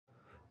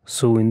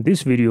So in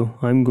this video,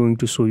 I'm going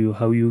to show you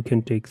how you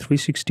can take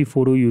 360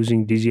 photo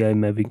using DJI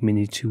Mavic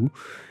Mini 2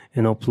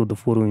 and upload the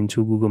photo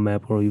into Google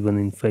Map or even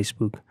in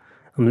Facebook.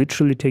 I'm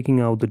literally taking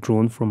out the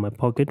drone from my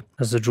pocket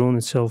as the drone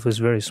itself is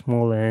very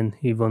small and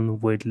even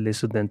weight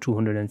lesser than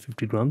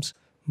 250 grams.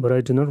 But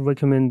I do not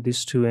recommend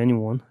this to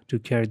anyone to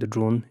carry the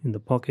drone in the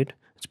pocket.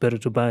 It's better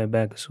to buy a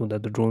bag so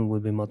that the drone will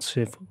be much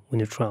safer when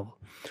you travel.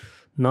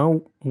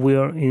 Now we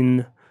are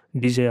in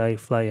Dji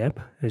Fly App.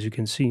 As you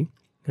can see,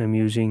 I'm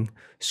using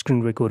screen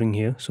recording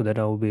here so that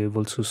I will be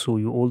able to show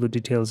you all the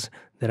details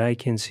that I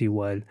can see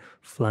while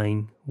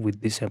flying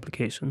with this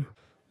application.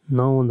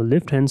 Now on the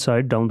left hand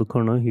side down the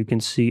corner you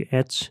can see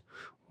H,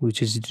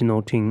 which is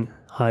denoting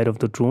height of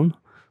the drone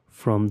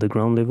from the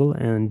ground level,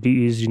 and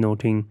D is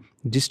denoting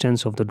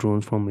distance of the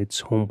drone from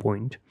its home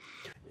point.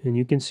 And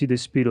you can see the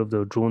speed of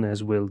the drone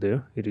as well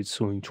there. It is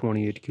showing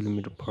 28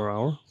 km per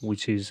hour,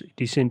 which is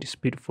decent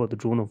speed for the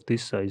drone of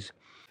this size.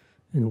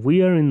 And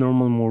we are in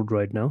normal mode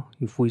right now.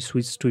 If we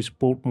switch to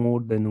sport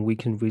mode, then we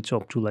can reach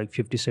up to like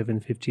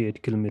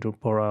 57-58 km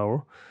per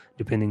hour,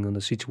 depending on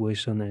the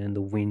situation and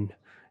the wind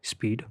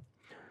speed.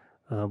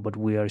 But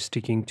we are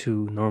sticking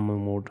to normal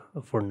mode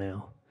for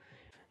now.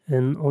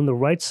 And on the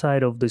right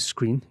side of the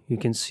screen, you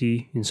can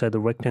see inside the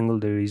rectangle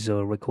there is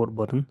a record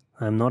button.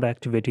 I'm not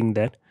activating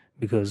that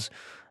because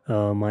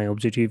my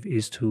objective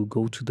is to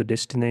go to the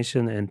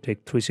destination and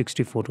take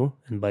 360 photo,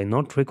 and by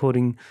not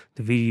recording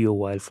the video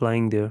while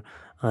flying there,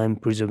 I'm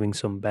preserving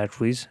some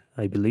batteries,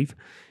 I believe.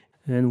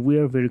 And we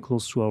are very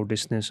close to our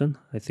destination.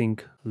 I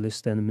think less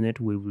than a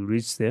minute we will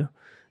reach there,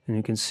 and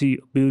you can see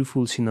a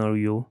beautiful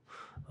scenario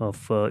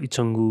of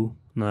Ichangu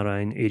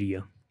Narayan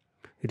area.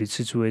 It is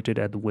situated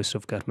at the west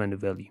of Kathmandu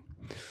Valley.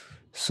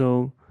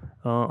 So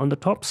on the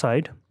top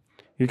side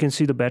you can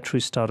see the battery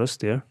status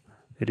there.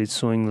 It is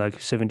showing like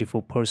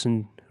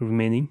 74%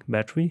 remaining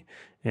battery,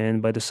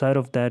 and by the side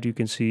of that you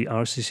can see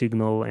RC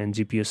signal and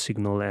GPS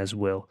signal as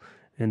well,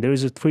 and there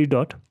is a 3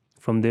 dot.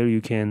 From there you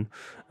can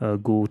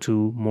go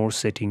to more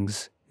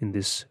settings in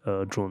this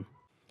drone.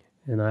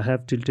 And I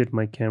have tilted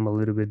my camera a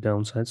little bit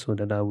downside so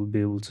that I will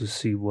be able to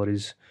see what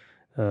is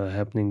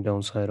happening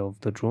downside of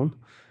the drone.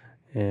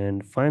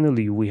 And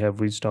finally we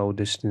have reached our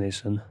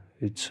destination.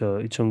 It's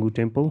Ichangu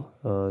temple.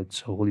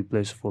 It's a holy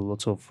place for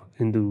lots of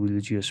Hindu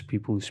religious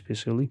people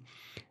especially.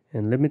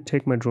 And let me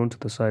take my drone to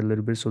the side a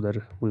little bit so that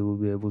we will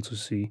be able to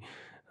see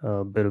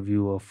a better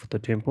view of the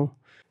temple.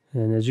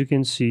 And as you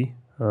can see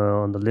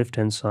on the left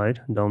hand side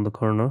down the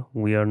corner,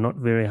 we are not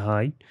very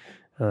high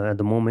at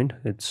the moment.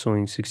 It's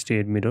showing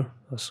 68 meter.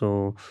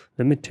 So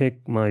let me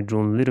take my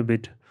drone a little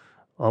bit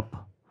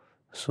up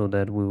so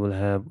that we will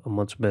have a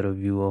much better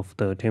view of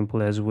the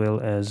temple, as well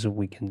as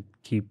we can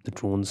keep the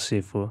drone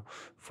safer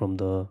from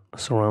the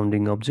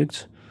surrounding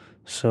objects.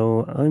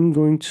 So I'm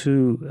going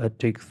to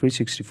take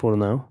 360 photo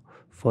now.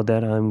 For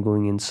that I'm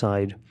going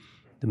inside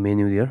the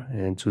menu there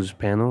and choose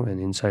panel, and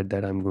inside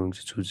that I'm going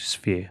to choose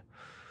sphere.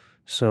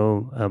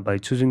 So by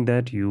choosing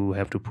that you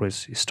have to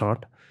press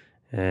start,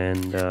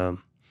 and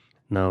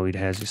now it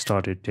has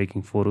started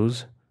taking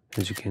photos,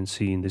 as you can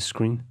see in the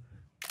screen.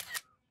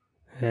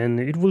 And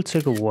it will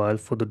take a while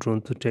for the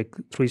drone to take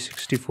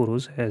 360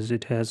 photos, as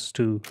it has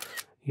to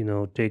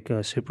take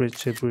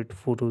separate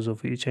photos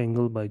of each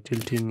angle by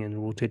tilting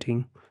and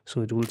rotating,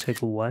 so it will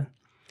take a while.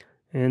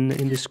 And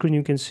in the screen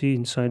you can see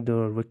inside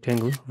the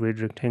rectangle, red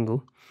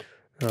rectangle,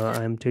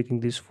 I am taking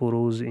these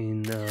photos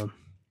in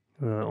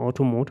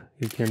auto mode.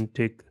 You can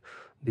take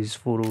these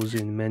photos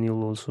in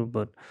manual also,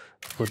 but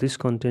for this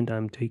content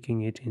I'm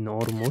taking it in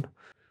auto mode.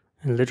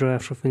 And later,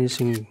 after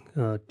finishing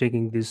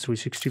taking these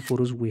 360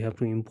 photos, we have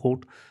to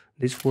import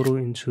this photo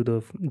into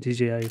the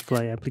DJI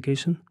Fly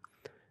application,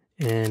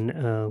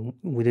 and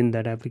within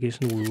that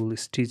application we will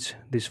stitch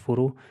this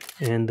photo,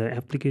 and the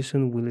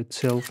application will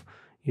itself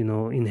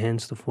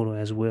enhance the photo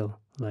as well,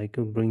 like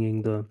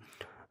bringing the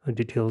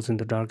details in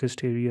the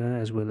darkest area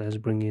as well as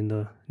bringing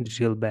the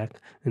detail back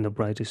in the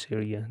brightest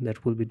area.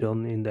 That will be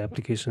done in the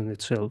application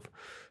itself.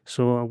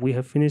 So we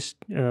have finished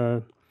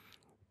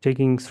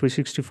taking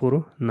 360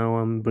 photo. Now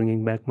I'm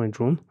bringing back my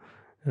drone,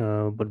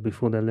 but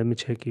before that let me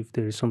check if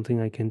there is something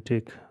I can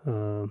take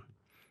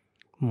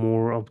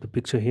more of the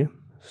picture here.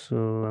 So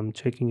I'm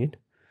checking it,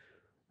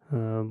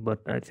 but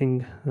I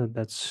think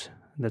that's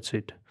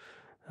it.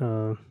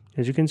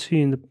 As you can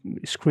see in the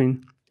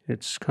screen,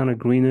 it's kind of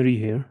greenery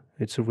here.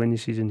 It's a rainy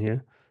season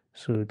here,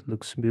 so it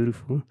looks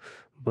beautiful,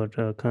 but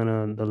kind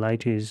of the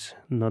light is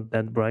not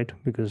that bright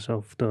because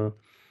of the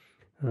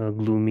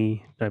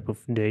gloomy type of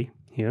day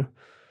here.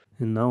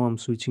 And now I'm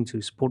switching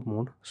to sport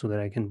mode so that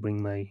I can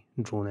bring my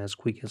drone as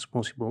quick as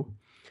possible.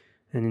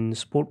 And in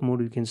sport mode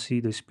you can see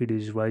the speed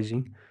is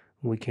rising.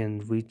 We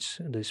can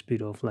reach the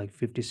speed of like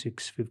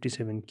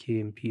 56-57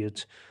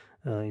 kmph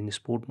in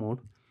sport mode.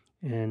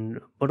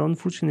 But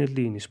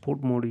unfortunately in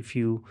sport mode, if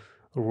you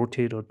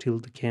rotate or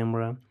tilt the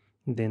camera,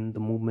 then the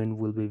movement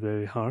will be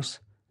very harsh.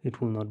 It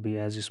will not be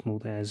as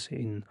smooth as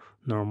in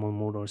normal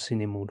mode or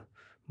cine mode.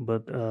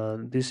 But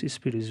this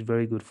speed is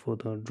very good for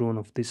the drone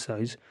of this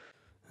size.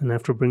 And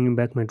after bringing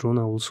back my drone,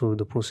 I will show you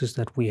the process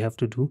that we have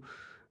to do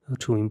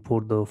to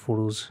import the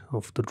photos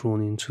of the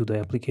drone into the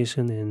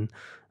application, and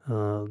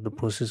the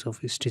process of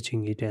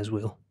stitching it as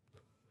well.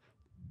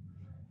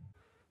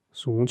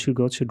 So once you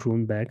got your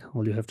drone back,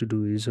 all you have to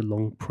do is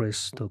long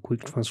press the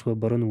quick transfer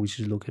button, which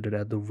is located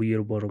at the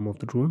rear bottom of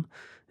the drone,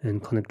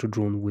 and connect the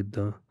drone with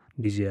the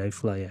Dji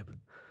Fly app.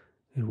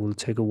 It will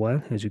take a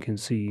while, as you can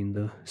see in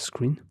the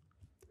screen.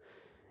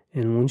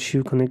 And once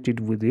you connect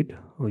it with it,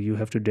 you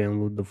have to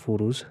download the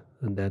photos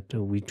that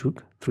we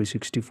took,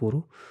 360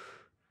 photo,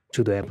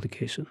 to the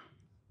application.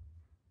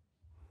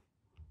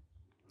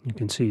 You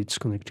can see it's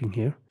connecting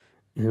here.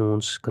 And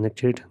once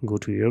connected, go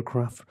to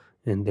aircraft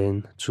and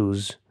then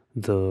choose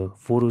the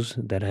photos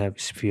that have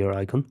sphere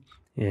icon.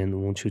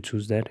 And once you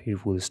choose that,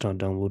 it will start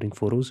downloading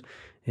photos,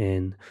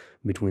 and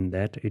between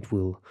that it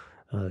will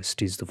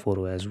stitch the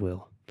photo as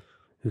well.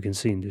 You can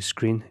see in the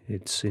screen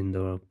it's in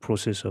the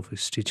process of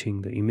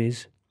stitching the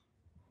image.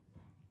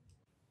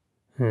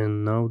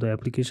 And now the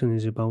application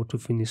is about to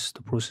finish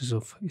the process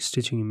of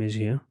stitching image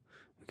here.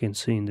 You can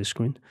see in the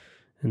screen.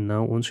 And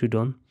now once you're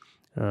done,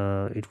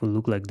 it will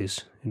look like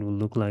this. It will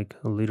look like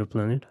a little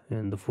planet,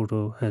 and the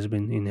photo has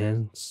been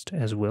enhanced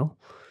as well.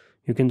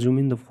 You can zoom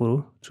in the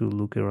photo to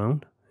look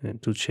around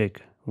and to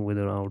check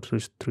whether our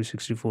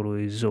 360 photo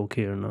is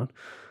okay or not.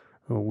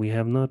 We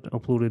have not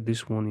uploaded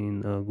this one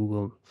in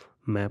Google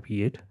Map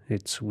yet.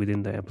 It's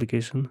within the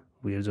application.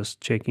 We are just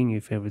checking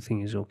if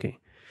everything is okay.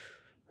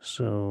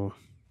 So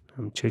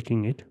I'm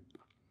checking it.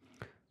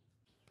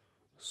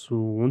 So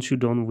once you're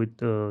done with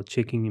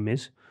checking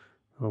image,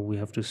 we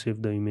have to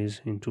save the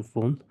image into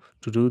phone.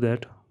 To do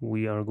that,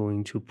 we are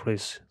going to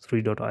press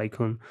three dot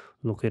icon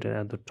located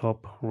at the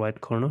top right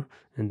corner,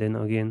 and then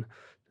again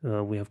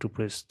we have to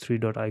press three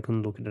dot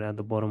icon located at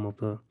the bottom of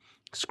the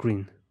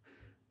screen.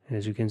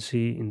 As you can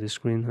see in the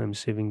screen, I'm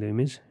saving the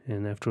image,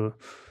 and after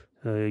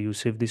you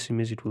save this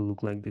image, it will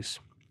look like this.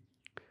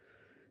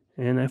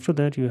 And after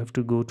that, you have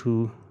to go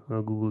to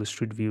Google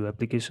Street View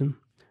application,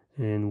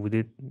 and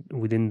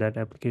within that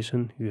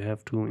application you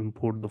have to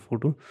import the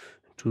photo.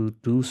 To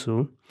do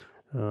so,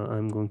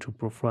 I'm going to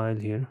profile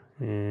here,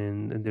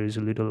 and there is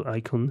a little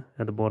icon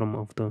at the bottom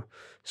of the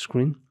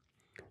screen.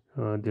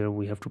 There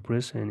we have to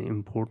press and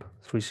import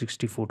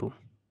 360 photo.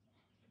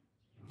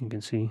 You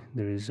can see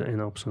there is an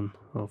option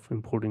of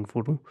importing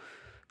photo,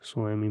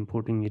 so I'm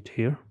importing it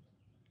here.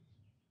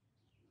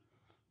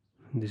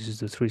 This is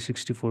the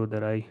 360 photo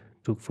that I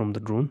took from the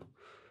drone,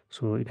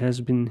 so it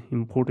has been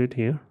imported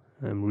here.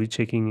 I'm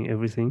rechecking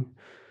everything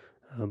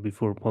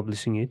before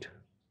publishing it,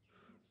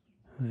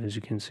 as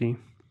you can see.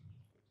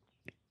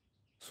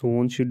 So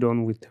once you're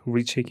done with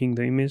rechecking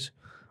the image,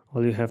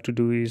 all you have to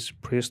do is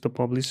press the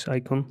publish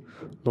icon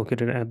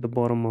located at the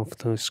bottom of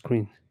the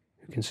screen.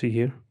 You can see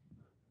here.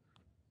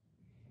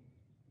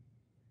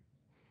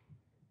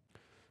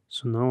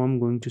 So now I'm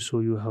going to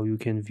show you how you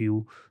can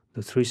view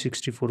the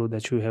 360 photo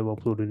that you have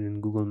uploaded in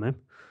Google Map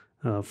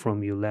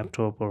from your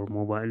laptop or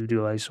mobile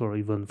device, or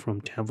even from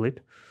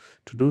tablet.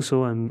 To do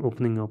so, I'm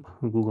opening up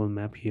Google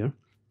Map here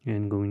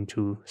and going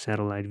to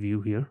satellite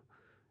view here.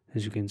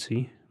 As you can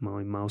see,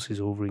 my mouse is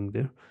hovering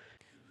there.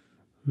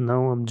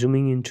 Now I'm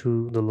zooming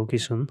into the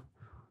location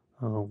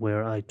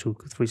where I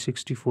took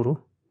 360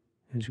 photo.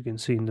 As you can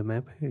see in the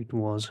map, it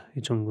was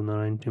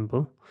Ichongunarayan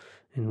temple.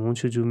 And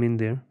once you zoom in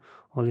there,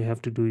 all you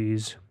have to do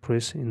is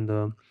press in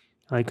the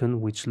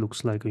icon which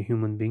looks like a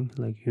human being,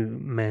 like a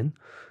man,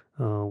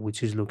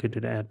 which is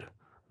located at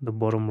the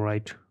bottom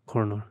right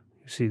corner.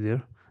 You see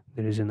there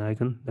is an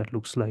icon that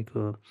looks like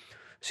a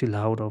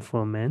silhouette of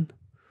a man.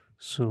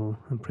 So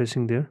I'm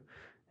pressing there,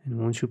 and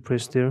once you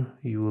press there,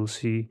 you will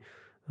see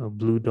a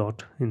blue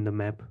dot in the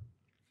map.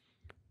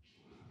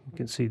 You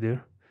can see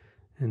there,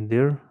 and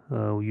there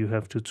you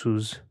have to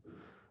choose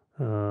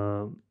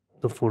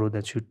the photo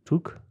that you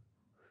took.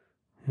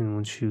 And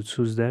once you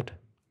choose that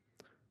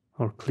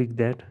or click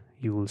that,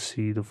 you will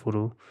see the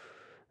photo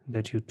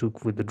that you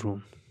took with the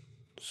drone.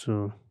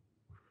 So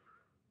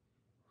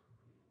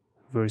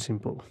very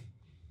simple.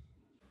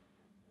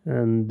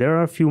 And there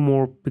are a few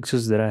more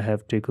pictures that I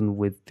have taken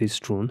with this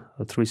drone,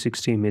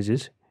 360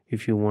 images.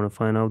 If you want to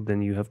find out,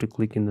 then you have to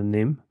click in the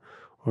name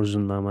or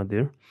Zunlama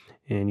there,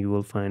 and you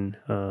will find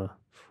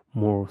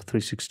more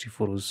 360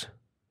 photos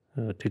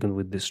taken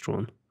with this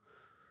drone.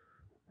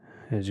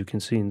 As you can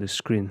see in the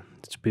screen,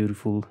 it's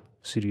beautiful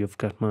city of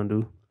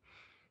Kathmandu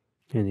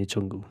and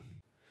Ichongu.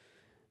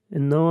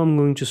 And now I'm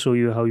going to show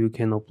you how you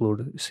can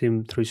upload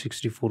same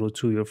 360 photo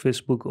to your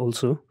Facebook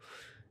also.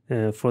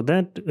 For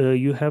that,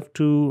 you have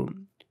to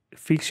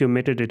fix your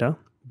metadata,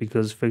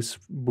 because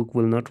Facebook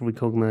will not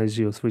recognize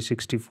your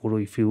 360 photo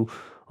if you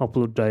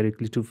upload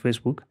directly to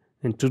Facebook.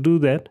 And to do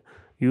that,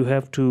 you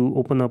have to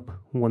open up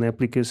one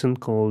application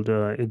called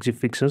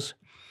Fixers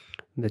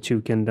that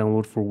you can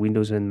download for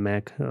Windows and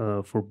Mac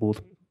for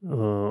both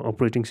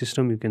operating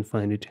system. You can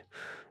find it,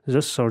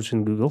 just search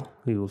in Google,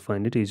 you will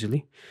find it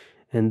easily.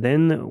 And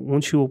then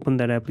once you open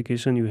that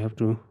application, you have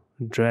to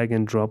drag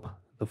and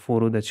drop the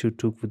photo that you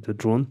took with the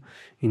drone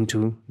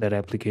into that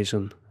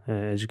application.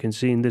 As you can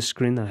see in this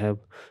screen, I have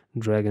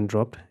drag and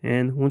dropped.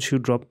 And once you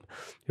drop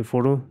your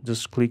photo,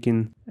 just click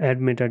in add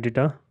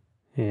metadata,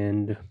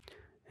 and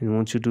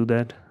once you do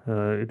that,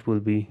 it will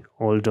be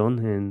all done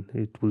and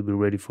it will be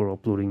ready for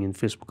uploading in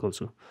Facebook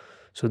also.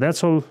 So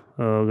that's all,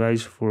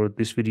 guys, for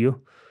this video.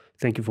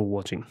 Thank you for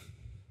watching.